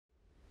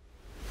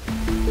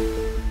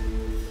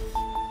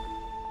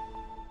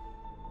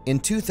In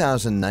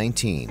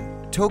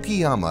 2019,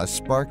 Tokiyama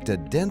sparked a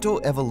dental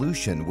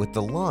evolution with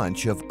the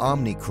launch of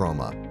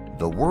OMNICHROMA,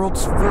 the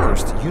world's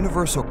first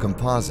universal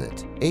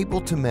composite, able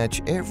to match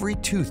every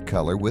tooth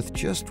color with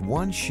just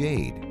one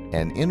shade,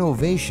 an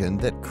innovation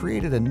that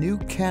created a new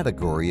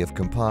category of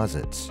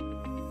composites.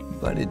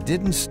 But it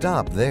didn't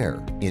stop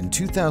there. In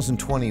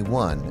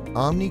 2021,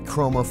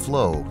 OMNICHROMA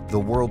Flow, the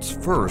world's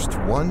first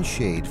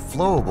one-shade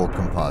flowable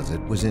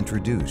composite, was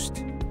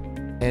introduced.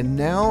 And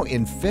now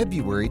in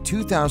February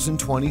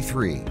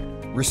 2023,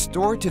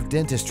 restorative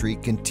dentistry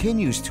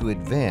continues to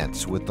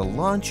advance with the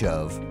launch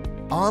of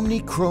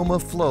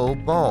OMNICHROMA Flow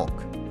BULK,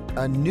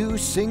 a new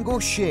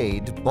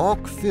single-shade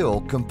bulk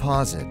fill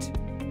composite.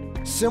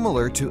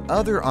 Similar to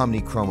other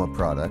OMNICHROMA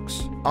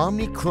products,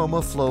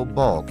 OMNICHROMA Flow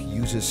BULK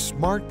uses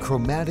Smart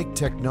Chromatic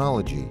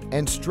Technology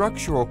and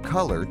structural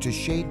color to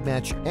shade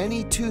match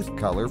any tooth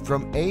color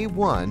from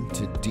A1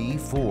 to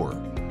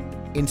D4.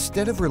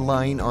 Instead of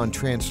relying on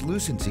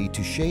translucency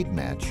to shade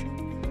match,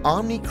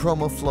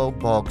 OMNICHROMA Flow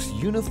BULK's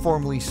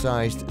uniformly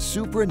sized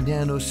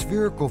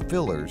supra-nanospherical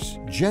fillers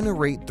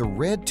generate the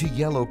red to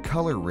yellow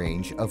color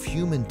range of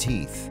human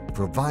teeth,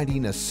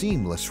 providing a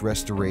seamless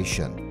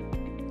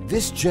restoration.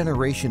 This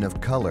generation of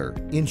color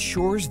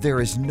ensures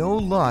there is no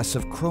loss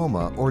of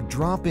chroma or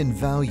drop in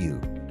value,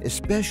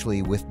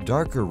 especially with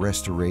darker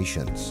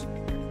restorations.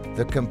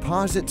 The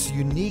composite's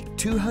unique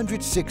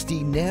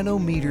 260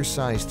 nanometer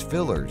sized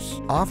fillers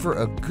offer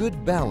a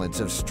good balance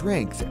of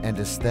strength and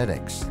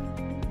aesthetics.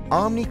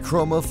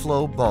 OMNICHROMA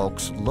Flow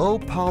BULK's low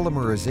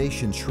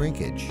polymerization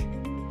shrinkage,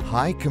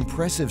 high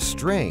compressive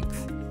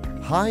strength,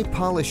 high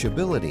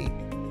polishability,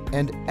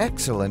 and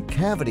excellent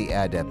cavity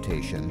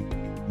adaptation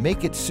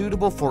make it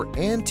suitable for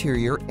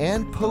anterior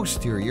and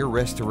posterior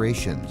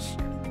restorations.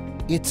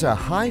 It's a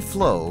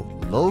high-flow,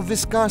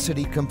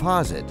 low-viscosity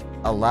composite,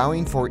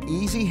 allowing for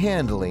easy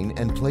handling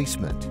and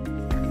placement.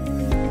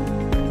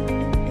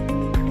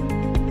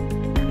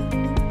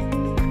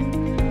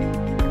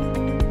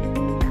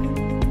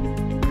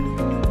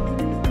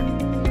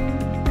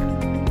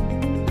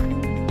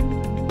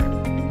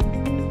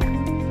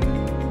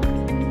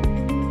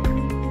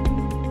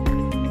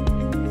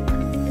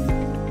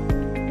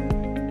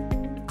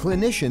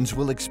 Clinicians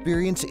will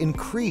experience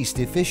increased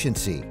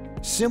efficiency,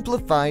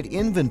 simplified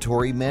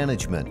inventory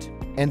management,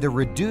 and a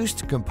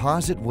reduced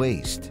composite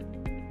waste.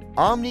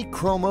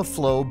 OMNICHROMA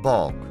Flow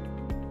BULK.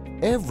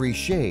 Every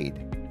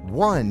shade,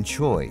 one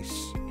choice.